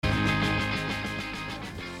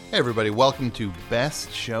Hey everybody, welcome to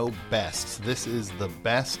Best Show Bests. This is the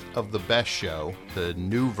best of the best show, the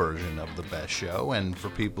new version of the best show. And for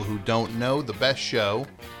people who don't know, the best show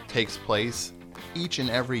takes place each and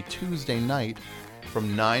every Tuesday night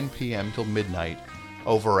from 9 p.m. till midnight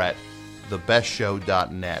over at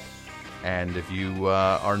thebestshow.net. And if you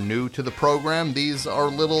are new to the program, these are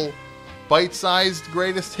little bite-sized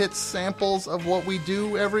greatest hits samples of what we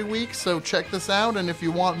do every week. So check this out, and if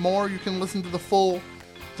you want more, you can listen to the full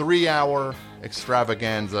 3-hour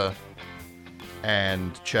extravaganza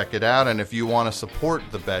and check it out. And if you want to support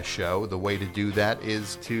the best show, the way to do that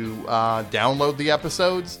is to download the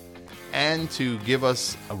episodes and to give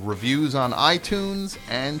us reviews on iTunes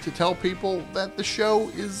and to tell people that the show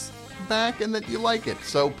is back and that you like it.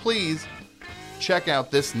 So please check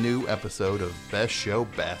out this new episode of Best Show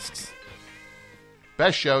Bests.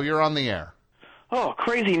 Best Show, you're on the air. Oh,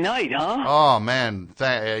 crazy night, huh? Oh, man.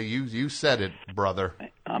 You said it, brother.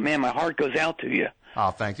 Oh, man, my heart goes out to you.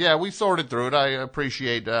 Oh, thanks. Yeah, we sorted through it. I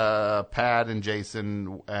appreciate Pat and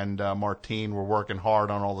Jason and Martine were working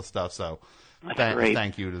hard on all the stuff. So great.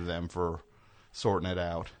 Thank you to them for sorting it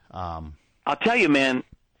out. I'll tell you, man,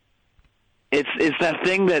 it's that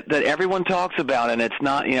thing that everyone talks about, and it's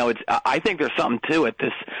not, I think there's something to it.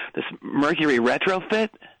 This Mercury retrofit.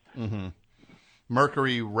 Mm-hmm.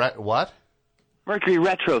 Mercury what? Mercury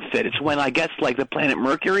retrofit. It's when, I guess, like the planet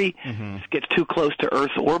Mercury gets too close to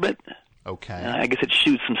Earth's orbit. Okay. I guess it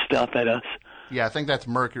shoots some stuff at us. Yeah, I think that's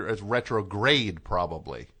Mercury. It's retrograde,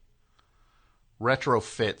 probably.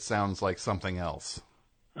 Retrofit sounds like something else.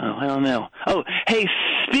 Oh, I don't know. Oh, hey,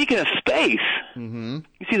 speaking of space, you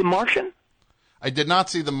see The Martian? I did not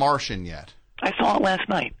see The Martian yet. I saw it last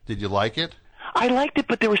night. Did you like it? I liked it,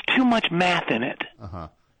 but there was too much math in it. Uh-huh.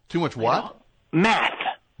 Too much what? Math.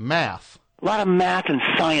 Math. A lot of math and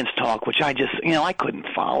science talk, which I just, I couldn't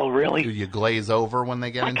follow, really. Do you glaze over when they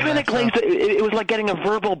get into that? I kind of glazed. It was like getting a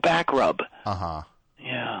verbal back rub. Uh-huh.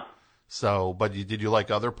 Yeah. So, but did you like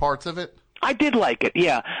other parts of it? I did like it,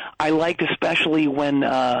 yeah. I liked especially when, is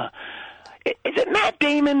it Matt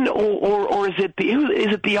Damon or is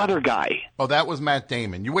it the other guy? Oh, that was Matt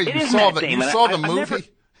Damon. You saw the movie?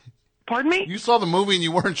 Pardon me? You saw the movie and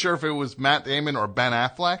you weren't sure if it was Matt Damon or Ben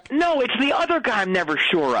Affleck? No, it's the other guy I'm never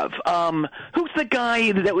sure of. Who's the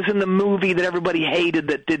guy that was in the movie that everybody hated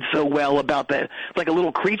that did so well about like a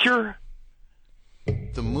little creature?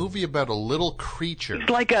 The movie about a little creature. He's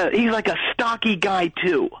like a stocky guy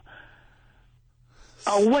too.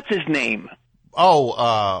 Oh, what's his name?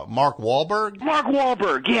 Oh, Mark Wahlberg? Mark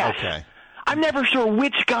Wahlberg, yes. Okay. I'm never sure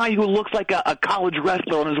which guy who looks like a college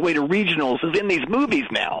wrestler on his way to regionals is in these movies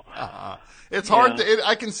now. It's hard to.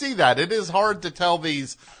 I can see that. It is hard to tell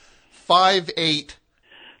these 5'8",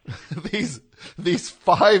 these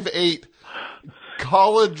 5'8"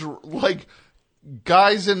 college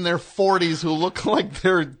guys in their 40s who look like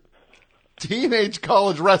they're teenage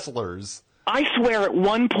college wrestlers. I swear, at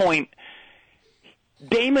one point,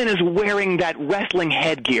 Damon is wearing that wrestling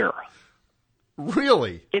headgear.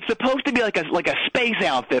 Really? It's supposed to be like a space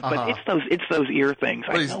outfit, but it's those ear things.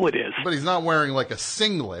 I know it is. But he's not wearing like a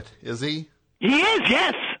singlet, is he? He is,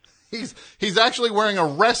 yes. He's actually wearing a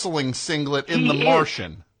wrestling singlet in The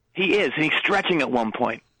Martian. He is, and he's stretching at one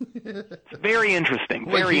point. It's very interesting.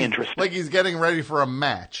 Interesting. Like he's getting ready for a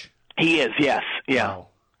match. He is, yes, yeah. Wow.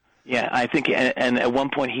 Yeah, I think, and at one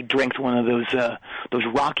point he drinks one of those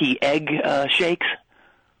Rocky egg shakes.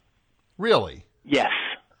 Really? Yes.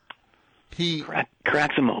 He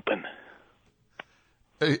cracks them open.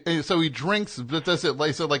 So he drinks. Does it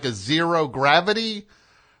like a zero gravity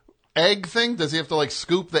egg thing? Does he have to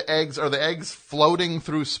scoop the eggs? Are the eggs floating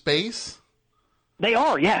through space? They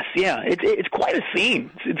are. Yes. Yeah. It's quite a scene.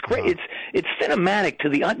 It's great. It's cinematic to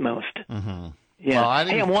the utmost. Mm-hmm. Yeah. Well,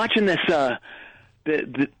 hey, I'm watching this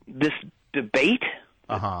this debate.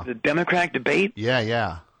 The Democratic debate.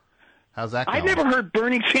 Yeah. How's that going? I've never heard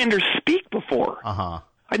Bernie Sanders speak before.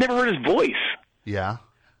 I've never heard his voice. Yeah.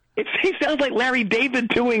 He sounds like Larry David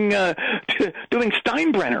doing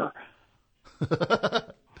Steinbrenner.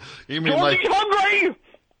 You mean Georgie's hungry!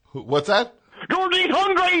 What's that? Georgie's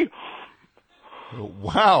hungry!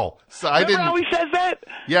 Wow. So Remember how he says that?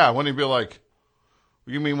 Yeah, when he'd be like,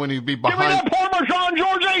 you mean when he'd be behind... Give me that Parmesan,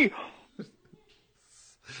 Georgie!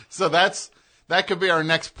 So that could be our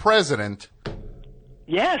next president.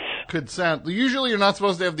 Yes. Could sound. Usually you're not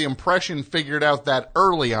supposed to have the impression figured out that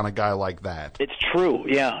early on a guy like that. It's true,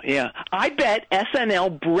 yeah. I bet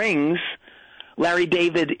SNL brings Larry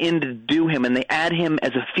David in to do him, and they add him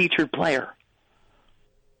as a featured player.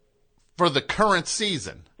 For the current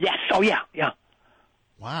season? Yes, oh yeah.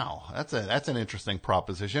 Wow, that's an interesting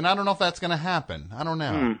proposition. I don't know if that's going to happen. I don't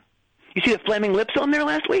know. You see the Flaming Lips on there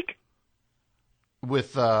last week?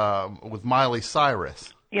 With Miley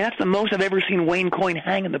Cyrus. Yeah, that's the most I've ever seen Wayne Coyne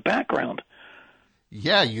hang in the background.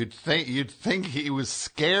 Yeah, you'd think he was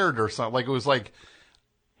scared or something. Like it was like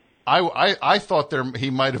I thought he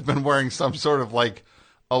might have been wearing some sort of like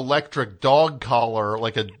electric dog collar,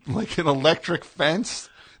 like an electric fence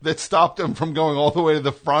that stopped him from going all the way to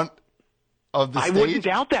the front of the stage. I wouldn't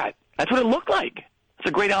doubt that. That's what it looked like. It's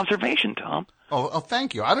a great observation, Tom. Oh,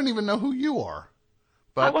 thank you. I don't even know who you are.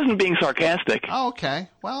 But I wasn't being sarcastic. Oh, okay.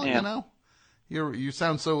 Well, yeah. You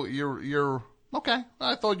sound so you're okay.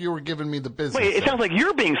 I thought you were giving me the business. Wait, it sounds like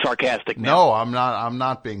you're being sarcastic now. No, I'm not. I'm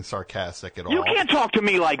not being sarcastic at all. You can't talk to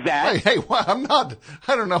me like that. Hey, well, I'm not.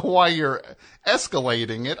 I don't know why you're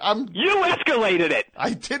escalating it. You escalated it.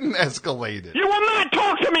 I didn't escalate it. You will not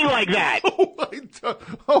talk to me like that.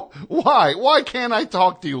 Why? Why can't I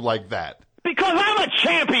talk to you like that? Because I'm a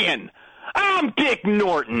champion. I'm Dick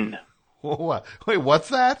Norton. What? Wait, what's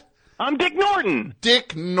that? I'm Dick Norton.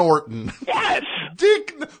 Dick Norton. Yes.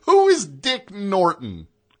 Who is Dick Norton?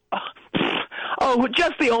 Oh,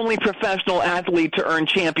 just the only professional athlete to earn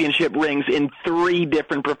championship rings in 3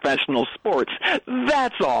 different professional sports.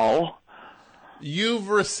 That's all. You've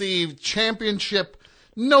received championship.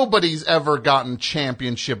 Nobody's ever gotten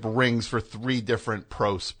championship rings for 3 different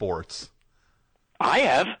pro sports. I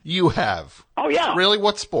have. You have. Oh, yeah. Really?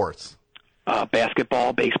 What sports?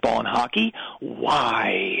 Basketball, baseball, and hockey.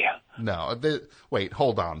 Why? No. Wait,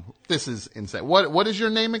 hold on. This is insane. What is your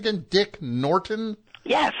name again? Dick Norton?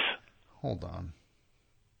 Yes. Hold on.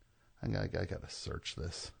 I gotta search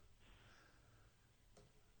this.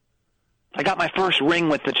 I got my first ring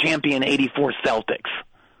with the champion '84 Celtics.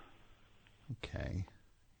 Okay.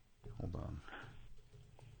 Hold on.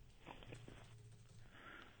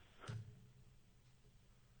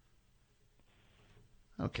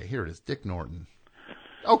 Okay, here it is. Dick Norton.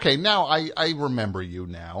 Okay, now I remember you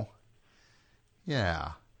now.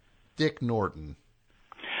 Yeah. Dick Norton.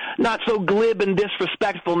 Not so glib and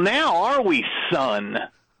disrespectful now, are we, son?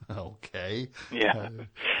 Okay. Yeah.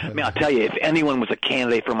 I mean, I'll tell you, if anyone was a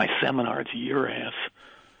candidate for my seminar, it's your ass.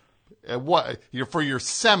 What? For your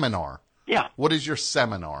seminar? Yeah. What is your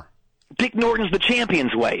seminar? Dick Norton's The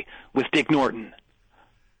Champion's Way with Dick Norton.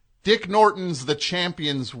 Dick Norton's The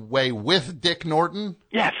Champion's Way with Dick Norton?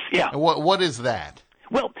 Yes, yeah. And what is that?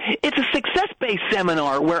 Well, it's a success-based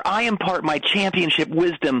seminar where I impart my championship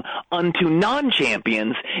wisdom unto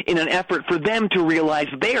non-champions in an effort for them to realize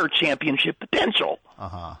their championship potential.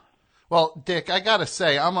 Uh-huh. Well, Dick, I gotta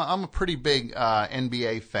say, I'm a pretty big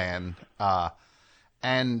NBA fan,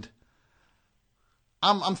 and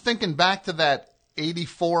I'm thinking back to that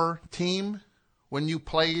 '84 team when you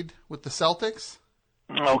played with the Celtics.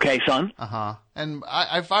 Okay, son. Uh-huh. And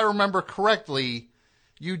if I remember correctly,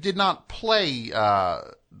 you did not play,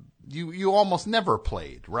 you almost never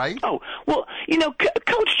played, right? Oh, well,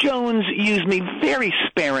 Coach Jones used me very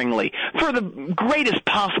sparingly for the greatest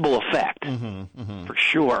possible effect. For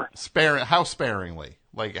sure. How sparingly?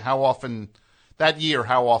 Like, how often, that year,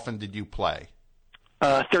 how often did you play?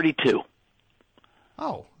 32.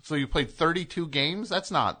 Oh, so you played 32 games?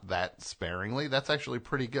 That's not that sparingly. That's actually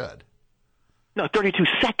pretty good. No, 32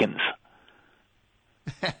 seconds.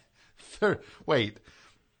 Wait.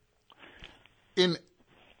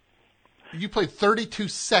 You played 32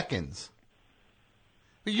 seconds.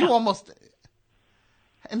 But you almost...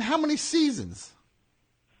 And how many seasons?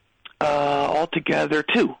 Altogether,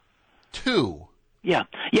 2. 2? Yeah.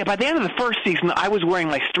 Yeah, by the end of the first season, I was wearing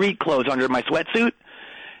my street clothes under my sweatsuit,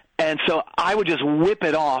 and so I would just whip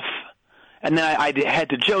it off, and then I'd head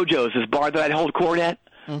to JoJo's, this bar that I'd hold court at,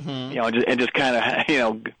 and just kind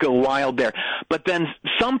of, go wild there. But then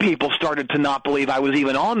some people started to not believe I was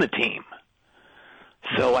even on the team.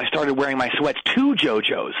 So I started wearing my sweats to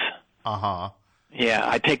JoJo's. Uh-huh. Yeah,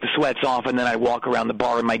 I'd take the sweats off, and then I'd walk around the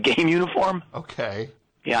bar in my game uniform. Okay.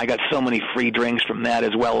 Yeah, I got so many free drinks from that,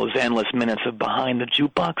 as well as endless minutes of behind the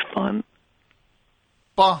jukebox fun.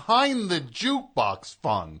 Behind the jukebox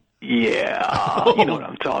fun? Yeah, you know what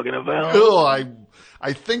I'm talking about. Oh,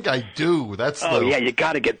 I think I do. Yeah, you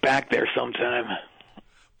got to get back there sometime.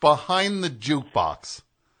 Behind the jukebox.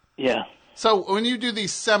 Yeah. So when you do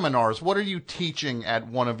these seminars, what are you teaching at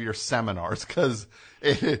one of your seminars? Because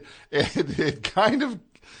it kind of,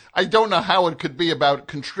 I don't know how it could be about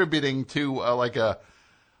contributing to like a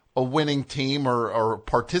winning team or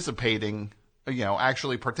participating,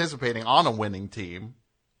 actually participating on a winning team.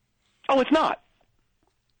 Oh, it's not.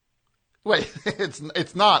 Wait,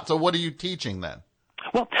 it's not. So what are you teaching then?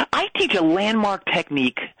 Well, I teach a landmark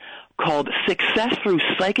technique called success through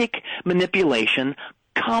psychic manipulation,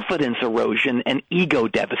 confidence erosion, and ego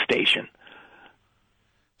devastation.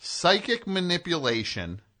 psychic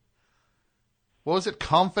manipulation. What was it?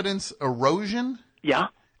 Confidence erosion? Yeah.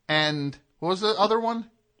 And what was the other one?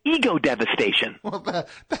 Ego devastation. Well,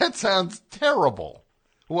 that sounds terrible.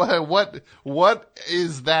 What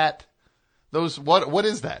is that? What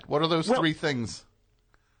is that? What are those three things?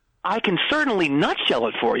 I can certainly nutshell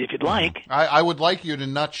it for you if you'd like. I would like you to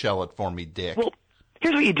nutshell it for me, Dick. Well,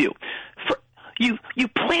 here's what you do. You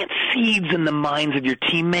plant seeds in the minds of your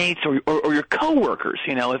teammates or your coworkers.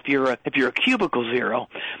 You know, if you're a cubicle zero,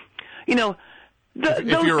 you know,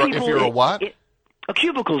 if you're a what? A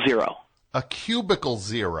cubicle zero. A cubicle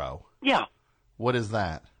zero. Yeah. What is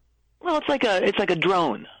that? Well, it's like a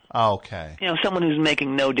drone. Okay. You know, someone who's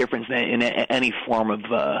making no difference in any form of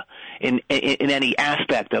in any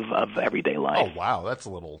aspect of everyday life. Oh wow,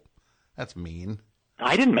 that's mean.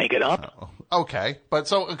 I didn't make it up. Oh, okay, but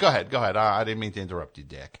so go ahead. I didn't mean to interrupt you,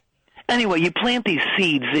 Dick. Anyway, you plant these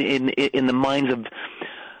seeds in the minds of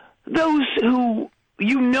those who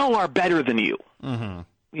you know are better than you. Mm-hmm.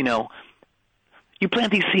 You know, you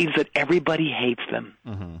plant these seeds that everybody hates them.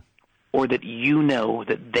 Mm-hmm. Or that you know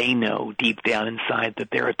that they know deep down inside that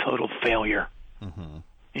they're a total failure. Mm-hmm.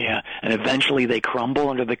 Yeah, and eventually they crumble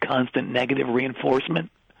under the constant negative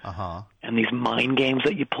reinforcement and these mind games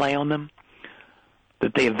that you play on them,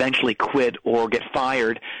 that they eventually quit or get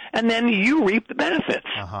fired, and then you reap the benefits.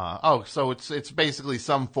 Oh, so it's basically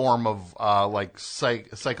some form of like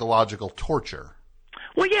psychological torture.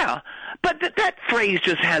 Well, yeah, but that phrase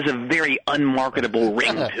just has a very unmarketable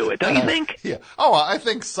ring to it, don't you think? Yeah. Oh, I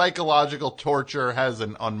think psychological torture has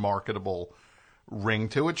an unmarketable ring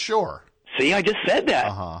to it, sure. See, I just said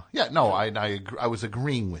that. Yeah, no, I was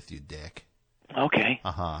agreeing with you, Dick. Okay.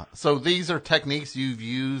 So these are techniques you've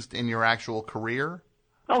used in your actual career?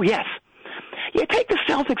 Oh, yes. Yeah, take the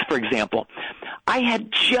Celtics, for example. I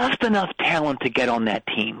had just enough talent to get on that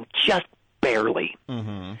team, just barely.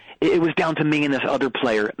 Mm-hmm. It was down to me and this other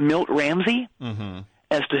player, Milt Ramsey,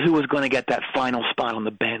 as to who was going to get that final spot on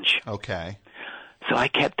the bench. Okay. So I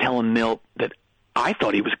kept telling Milt that I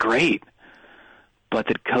thought he was great, but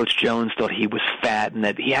that Coach Jones thought he was fat and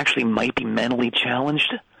that he actually might be mentally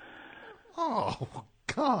challenged. Oh,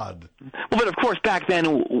 God. Well, but of course, back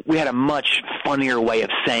then, we had a much funnier way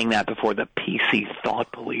of saying that before the PC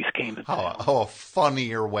thought police came into town. Oh, a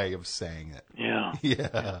funnier way of saying it. Yeah.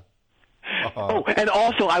 Yeah. Oh, and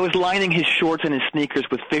also I was lining his shorts and his sneakers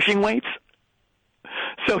with fishing weights,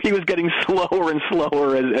 so he was getting slower and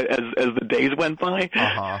slower as the days went by.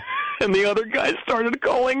 And the other guys started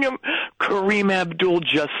calling him Kareem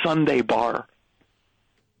Abdul-Just Sunday Bar.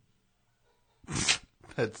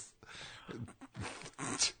 That's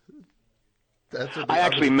I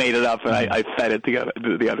actually made it up, and I fed it to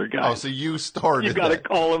the other guy. Oh, so you started You got to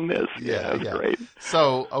call him this. Yeah, that's great.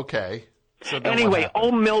 So, okay. So anyway,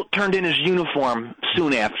 old Milt turned in his uniform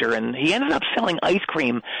soon after, and he ended up selling ice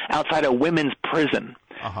cream outside a women's prison.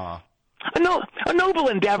 A noble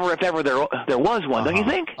endeavor, if ever there was one, don't you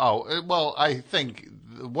think? Oh, well, I think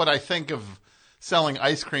of selling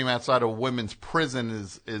ice cream outside a women's prison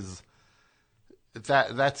is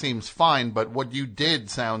that seems fine, but what you did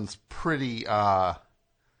sounds pretty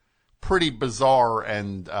bizarre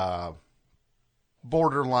and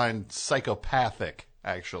borderline psychopathic,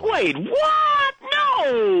 actually. Wait, what?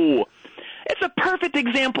 No! It's a perfect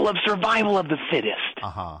example of survival of the fittest.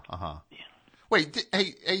 Wait,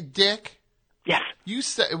 hey, Dick. Yes. You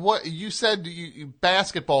said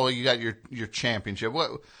basketball. You got your championship.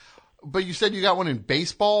 But you said you got one in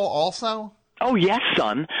baseball also. Oh yes,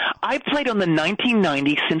 son. I played on the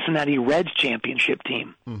 1990 Cincinnati Reds championship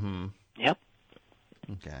team. Mm-hmm. Yep.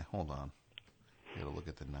 Okay, hold on. Got to look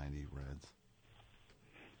at the 90 Reds.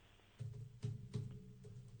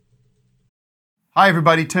 Hi,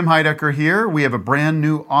 everybody. Tim Heidecker here. We have a brand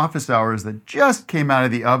new Office Hours that just came out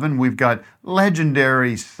of the oven. We've got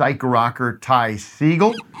legendary psych rocker Ty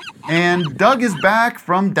Siegel. And Doug is back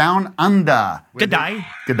from down under. G'day.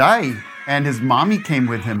 G'day. And his mommy came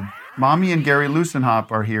with him. Mommy and Gary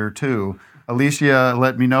Lusenhop are here, too. Alicia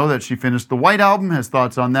let me know that she finished the White Album, has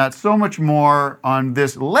thoughts on that. So much more on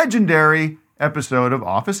this legendary episode of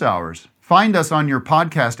Office Hours. Find us on your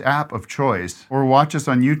podcast app of choice or watch us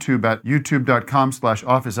on YouTube at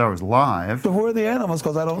youtube.com/officeHoursLive. So who are the animals?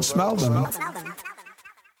 Because I don't smell them.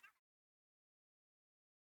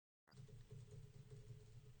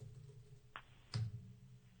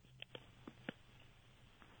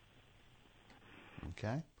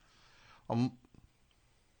 Okay. I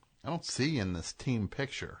don't see you in this team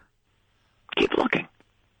picture. Keep looking.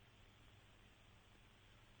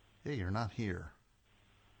 Yeah, you're not here.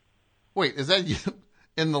 Wait, is that you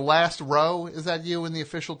in the last row? Is that you in the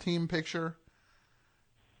official team picture?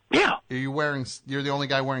 Yeah. You're the only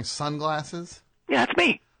guy wearing sunglasses? Yeah, that's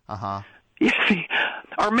me. Uh-huh. You see,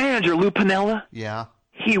 our manager, Lou Piniella, Yeah.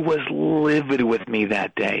 he was livid with me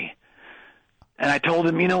that day. And I told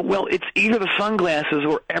him, well, it's either the sunglasses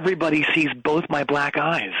or everybody sees both my black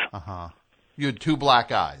eyes. Uh-huh. You had 2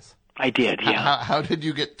 black eyes. I did, yeah. How did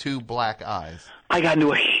you get 2 black eyes? I got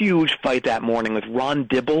into a huge fight that morning with Ron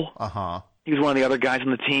Dibble. Uh-huh. He was one of the other guys on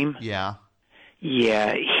the team. Yeah.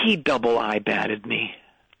 Yeah, he double eye batted me.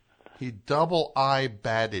 He double eye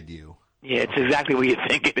batted you. Yeah, it's exactly what you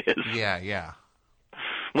think it is. Yeah, yeah.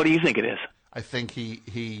 What do you think it is? I think he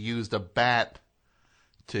used a bat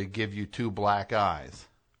to give you 2 black eyes.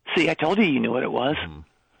 See, I told you knew what it was.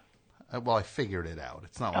 Well, I figured it out.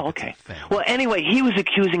 It's not like okay. it's a thing. Well, anyway, he was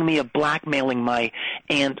accusing me of blackmailing my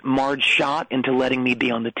Aunt Marge Schott into letting me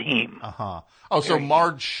be on the team. Uh-huh. Oh, so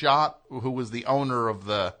Marge Schott, who was the owner of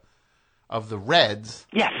the Reds,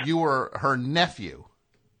 yes, you were her nephew.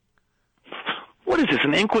 What is this,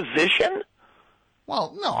 an inquisition?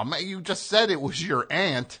 Well, no, you just said it was your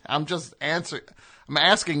aunt. I'm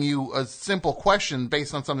asking you a simple question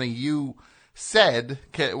based on something you said.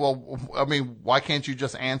 Why can't you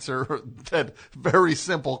just answer that very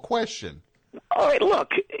simple question? All right,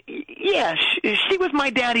 look, yeah, she was my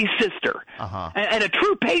daddy's sister, and a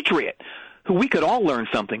true patriot who we could all learn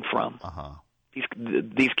something from.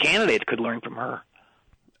 These candidates could learn from her.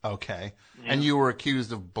 Okay. Yeah. And you were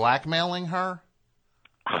accused of blackmailing her?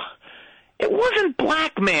 It wasn't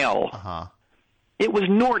blackmail. It was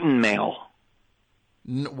Norton mail.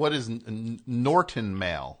 What is Norton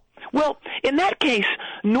mail? Well, in that case,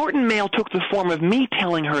 Norton mail took the form of me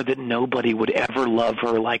telling her that nobody would ever love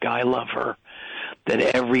her like I love her, that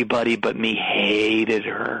everybody but me hated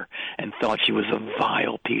her and thought she was a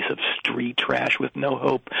vile piece of street trash with no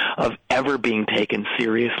hope of ever being taken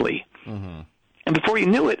seriously. And before you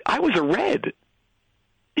knew it, I was a Red.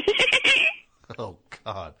 Oh,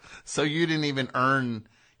 God. So you didn't even earn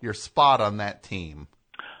your spot on that team.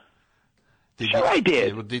 I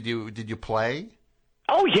did. Did you play?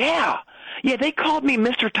 Oh, yeah. Yeah, they called me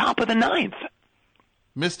Mr. Top of the Ninth.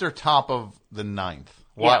 Mr. Top of the Ninth.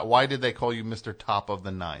 Why did they call you Mr. Top of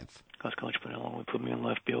the Ninth? Because Coach Piniella would put me in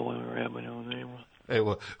left field when we were having no name. Hey,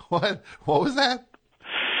 what was that?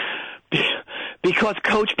 Because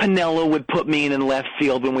Coach Piniella would put me in left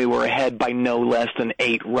field when we were ahead by no less than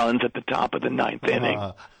 8 runs at the top of the 9th inning.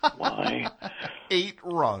 Why? 8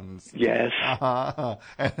 runs? Yes. How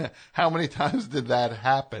many times did that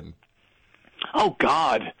happen? Oh,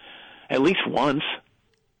 God. At least once.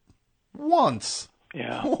 Once?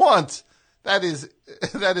 Yeah. Once? That is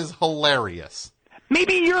hilarious.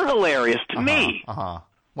 Maybe you're hilarious to me.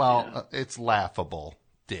 Well, it's laughable,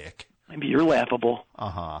 Dick. Maybe you're laughable.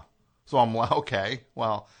 So I'm okay.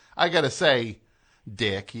 Well, I got to say,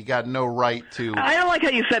 Dick, you got no right to. I don't like how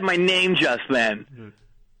you said my name just then.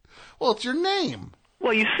 Well, it's your name.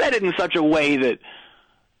 Well, you said it in such a way that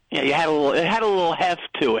it had a little heft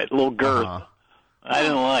to it, a little girth. I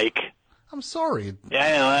didn't like. I'm sorry. Yeah, I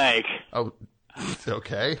didn't like. Oh,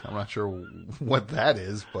 okay. I'm not sure what that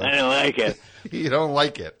is, but I didn't like it. You don't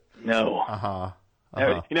like it. No.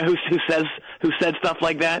 You know who said stuff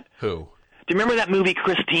like that? Who? Do you remember that movie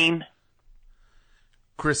Christine?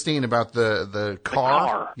 Christine, about the car? The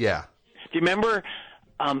car. Yeah. Do you remember?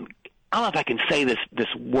 I don't know if I can say this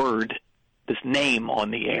word, this name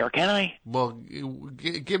on the air. Can I? Well,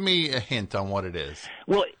 give me a hint on what it is.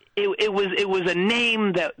 Well, it was a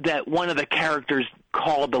name that one of the characters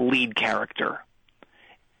called the lead character.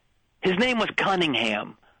 His name was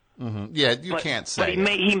Cunningham. Yeah, you can't say.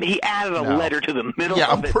 But he added a letter to the middle.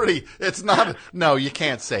 Yeah, of it. It's not. No, you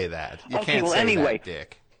can't say that. You can't say anyway, that,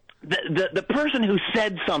 Dick. The person who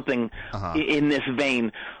said something in this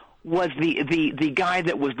vein was the guy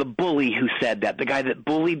that was the bully who said that. The guy that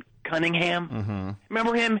bullied Cunningham.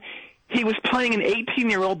 Remember him? He was playing an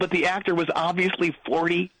 18-year-old, but the actor was obviously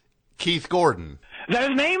 40. Keith Gordon. Is that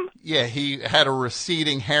his name? Yeah, he had a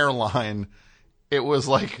receding hairline. It was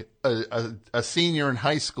like a senior in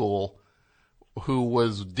high school who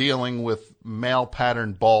was dealing with male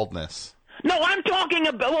pattern baldness. No, I'm talking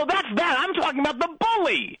about, well, that's that. I'm talking about the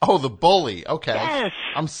bully. Oh, the bully. Okay. Yes.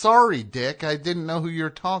 I'm sorry, Dick. I didn't know who you're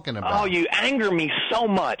talking about. Oh, you anger me so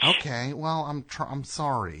much. Okay. Well, I'm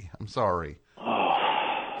sorry. I'm sorry.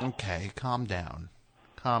 Okay, calm down.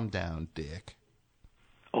 Calm down, Dick.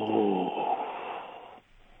 Oh.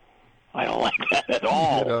 I don't like that at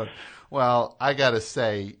all. Well, I got to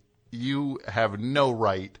say, you have no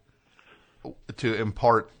right to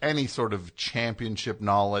impart any sort of championship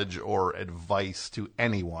knowledge or advice to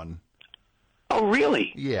anyone. Oh,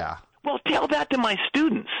 really? Yeah. Well, tell that to my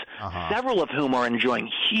students. several of whom are enjoying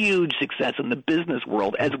huge success in the business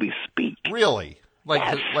world as we speak. Really?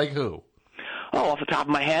 Yes. Like who? Oh, off the top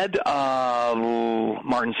of my head,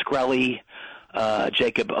 Martin Shkreli,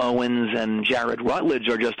 Jacob Owens, and Jared Rutledge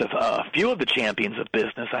are just a few of the champions of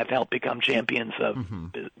business. I've helped become champions of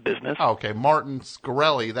business. Oh, okay, Martin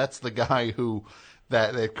Shkreli, that's the guy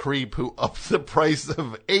that creep who upped the price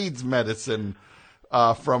of AIDS medicine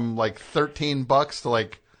from like $13 to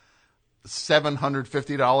like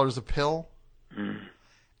 $750 a pill.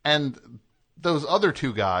 And those other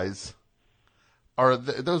two guys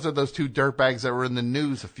those are those two dirtbags that were in the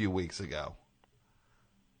news a few weeks ago.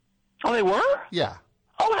 Oh, they were? Yeah.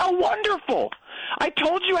 Oh, how wonderful. I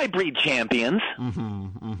told you I breed champions.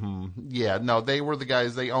 Yeah, no, they were the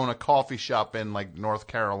guys. They own a coffee shop in like North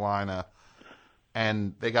Carolina,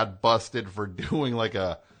 and they got busted for doing like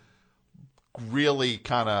a really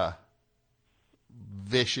kind of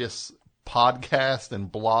vicious podcast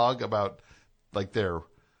and blog about like their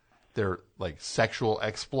like sexual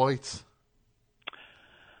exploits.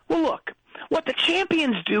 Well, look, what the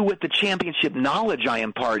champions do with the championship knowledge I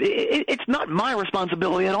impart, it's not my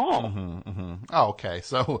responsibility at all. Oh, okay.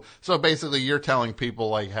 So basically you're telling people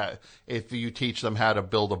like if you teach them how to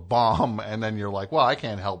build a bomb and then you're like, well, I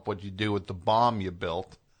can't help what you do with the bomb you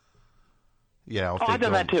built. You know, I've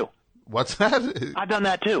done that too. What's that? I've done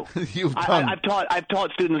that too. I've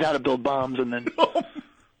taught students how to build bombs, and then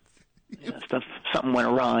something went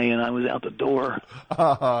awry, and I was out the door.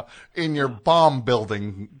 In your bomb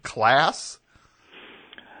building class?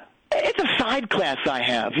 It's a side class I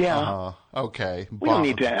have, yeah. Okay. We don't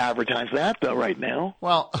need to advertise that, though, right now.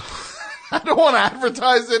 Well, I don't want to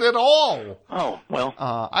advertise it at all. Oh, well.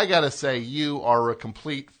 I got to say, you are a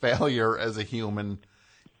complete failure as a human,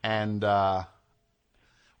 and I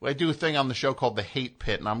do a thing on the show called The Hate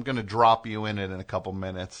Pit, and I'm going to drop you in it in a couple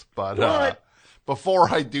minutes. But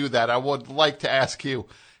before I do that, I would like to ask you,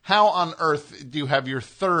 how on earth do you have your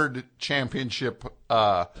third championship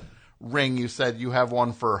ring? You said you have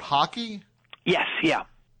one for hockey? Yes, yeah.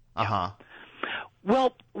 Uh-huh.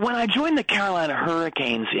 Well, when I joined the Carolina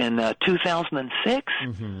Hurricanes in 2006,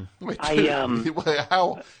 Wait, I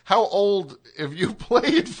how old? If you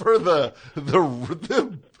played for the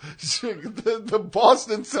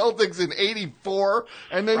Boston Celtics in '84,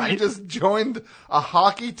 and then you just joined a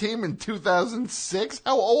hockey team in 2006,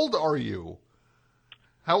 how old are you?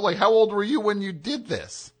 How old were you when you did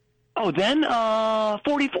this? Oh, then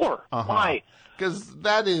 44. Why? Because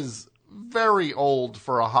that is very old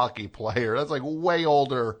for a hockey player. That's like way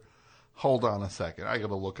older. Hold on a second. I got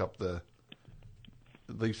to look up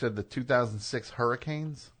you said the 2006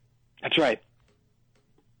 Hurricanes? That's right.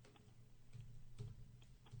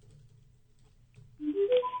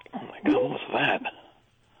 Oh my God, what was that?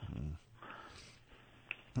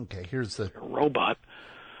 Okay, here's the A robot.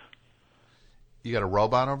 You got a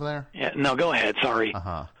robot over there? Yeah, no, go ahead. Sorry.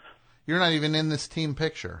 You're not even in this team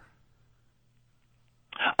picture.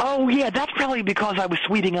 Oh, yeah, that's probably because I was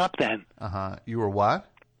sweeping up then. You were what?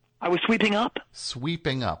 I was sweeping up.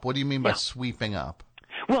 Sweeping up. What do you mean by sweeping up?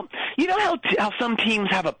 Well, you know how some teams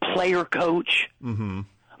have a player coach?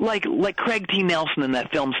 Like Craig T. Nelson in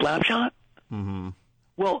that film Slapshot?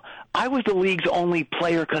 Well, I was the league's only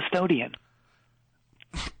player custodian.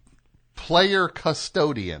 Player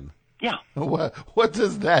custodian? Yeah. What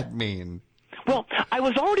does that mean? Well, I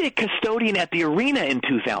was already a custodian at the arena in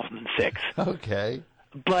 2006. Okay.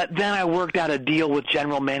 But then I worked out a deal with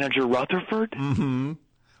general manager Rutherford.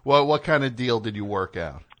 Well, what kind of deal did you work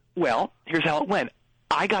out? Well, here's how it went.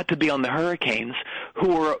 I got to be on the Hurricanes, who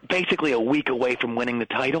were basically a week away from winning the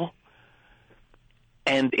title.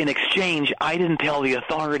 And in exchange, I didn't tell the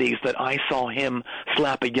authorities that I saw him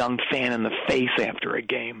slap a young fan in the face after a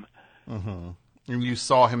game. And you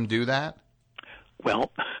saw him do that?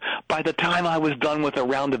 Well, by the time I was done with a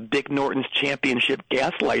round of Dick Norton's championship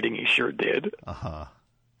gaslighting, he sure did.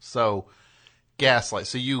 So, gaslight.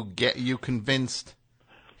 So you convinced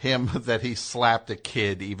him that he slapped a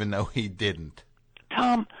kid even though he didn't.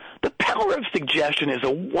 Tom, the power of suggestion is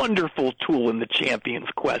a wonderful tool in the champion's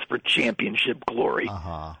quest for championship glory.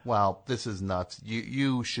 Well, this is nuts.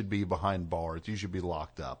 You should be behind bars. You should be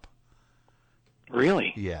locked up.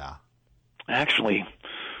 Really? Yeah. Actually,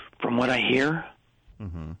 from what I hear,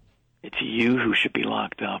 it's you who should be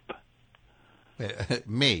locked up.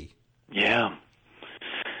 Me? Yeah.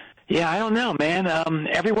 Yeah, I don't know, man.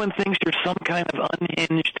 Everyone thinks you're some kind of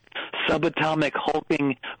unhinged, subatomic,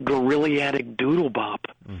 hulking, gorilla-addict doodle-bop.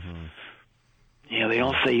 Yeah, they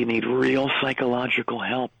all say you need real psychological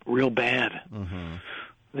help, real bad.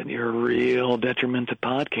 then you're a real detriment to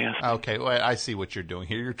podcasting. Okay, well, I see what you're doing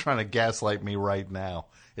here. You're trying to gaslight me right now.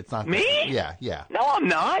 It's not Me? Yeah. No, I'm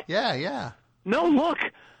not. Yeah. No, look,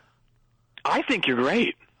 I think you're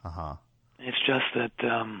great. Uh-huh. It's just that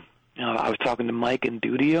I was talking to Mike and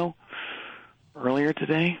Dudio earlier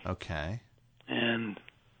today, Okay. and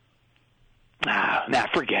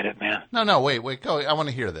forget it, man. No, wait, go. I want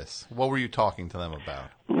to hear this. What were you talking to them about?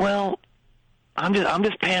 Well, I'm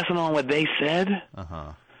just passing on what they said.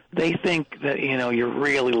 Uh-huh. They think that, you're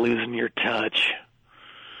really losing your touch.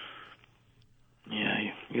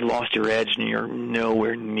 Yeah, you lost your edge and you're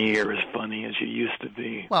nowhere near as funny as you used to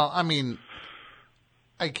be. Well, I mean,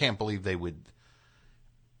 I can't believe they would.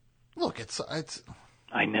 Look, it's.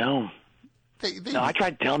 I know. No, I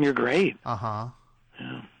tried to tell them you're great. Uh-huh.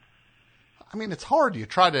 Yeah. I mean, it's hard. You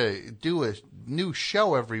try to do a new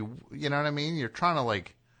show every, you know what I mean? You're trying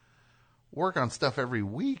to, work on stuff every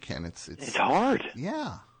week, and it's hard.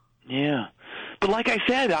 Yeah. Yeah. But like I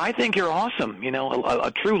said, I think you're awesome,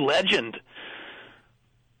 a true legend.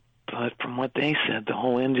 But from what they said, the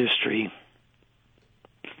whole industry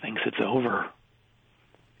thinks it's over.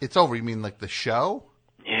 It's over? You mean like the show?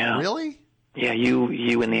 Yeah. Really? Yeah,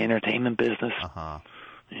 you in the entertainment business. Uh-huh.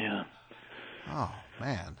 Yeah. Oh,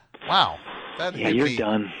 man. Wow. You're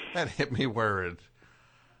done. That hit me where it...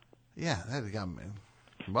 Yeah, that got me...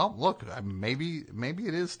 Well, look, maybe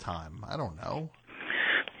it is time. I don't know.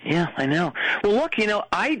 Yeah, I know. Well, look,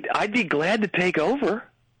 I'd be glad to take over.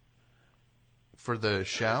 For the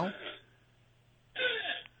show?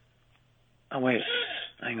 Oh, wait.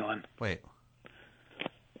 Hang on. Wait.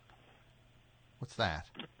 What's that?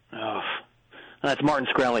 Oh, that's Martin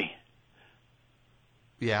Shkreli.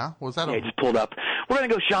 Yeah? Was that he just pulled up. We're going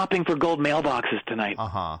to go shopping for gold mailboxes tonight.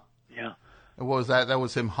 Uh-huh. Yeah. What was that? That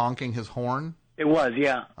was him honking his horn? It was,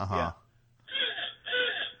 yeah. Uh-huh.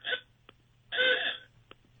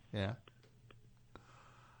 Yeah.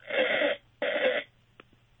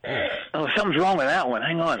 Oh, something's wrong with that one.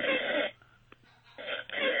 Hang on.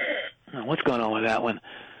 Oh, what's going on with that one?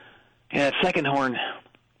 Yeah, that second horn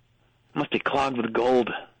must be clogged with gold.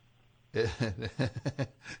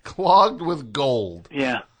 Clogged with gold.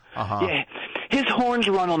 Yeah. Uh-huh. Yeah. His horns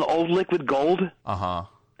run on old liquid gold. Uh-huh.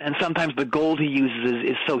 And sometimes the gold he uses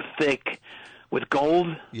is so thick with gold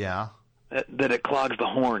yeah. that it clogs the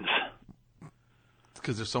horns. It's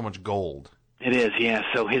because there's so much gold. It is, yeah.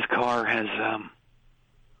 So his car has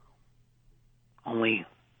only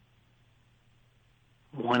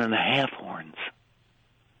 1.5 horns.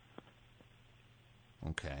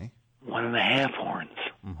 Okay. 1.5 horns.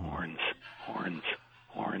 Mm-hmm. Horns.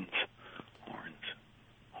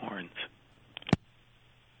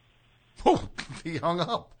 Oh, he hung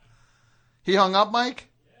up. He hung up, Mike?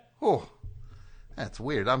 Oh, that's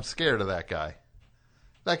weird. I'm scared of that guy.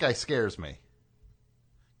 That guy scares me.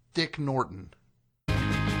 Dick Norton.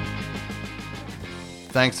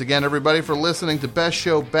 Thanks again, everybody, for listening to Best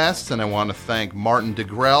Show Bests, and I want to thank Martin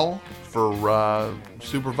DeGrell for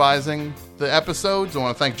supervising the episodes. I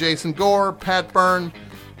want to thank Jason Gore, Pat Byrne,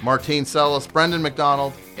 Martine Sellis, Brendan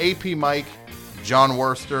McDonald, AP Mike, John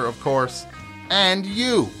Worster, of course, and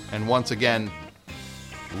you. And once again,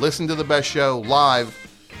 listen to The Best Show live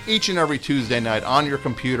each and every Tuesday night on your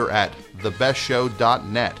computer at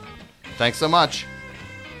thebestshow.net. Thanks so much.